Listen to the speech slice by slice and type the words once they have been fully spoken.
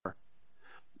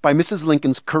By Mrs.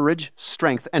 Lincoln's courage,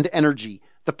 strength, and energy,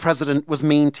 the President was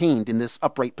maintained in this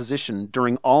upright position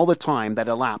during all the time that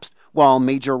elapsed while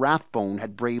Major Rathbone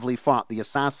had bravely fought the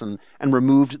assassin and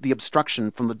removed the obstruction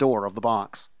from the door of the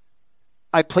box.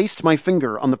 I placed my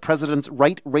finger on the President's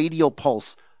right radial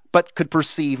pulse, but could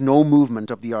perceive no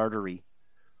movement of the artery.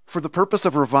 For the purpose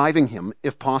of reviving him,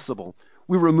 if possible,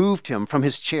 we removed him from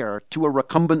his chair to a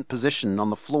recumbent position on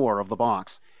the floor of the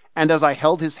box, and as I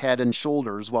held his head and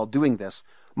shoulders while doing this,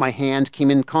 my hand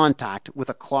came in contact with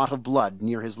a clot of blood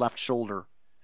near his left shoulder.